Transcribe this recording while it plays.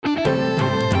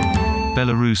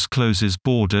Belarus closes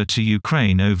border to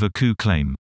Ukraine over coup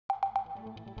claim.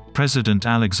 President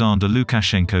Alexander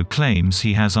Lukashenko claims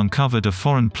he has uncovered a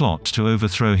foreign plot to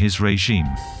overthrow his regime.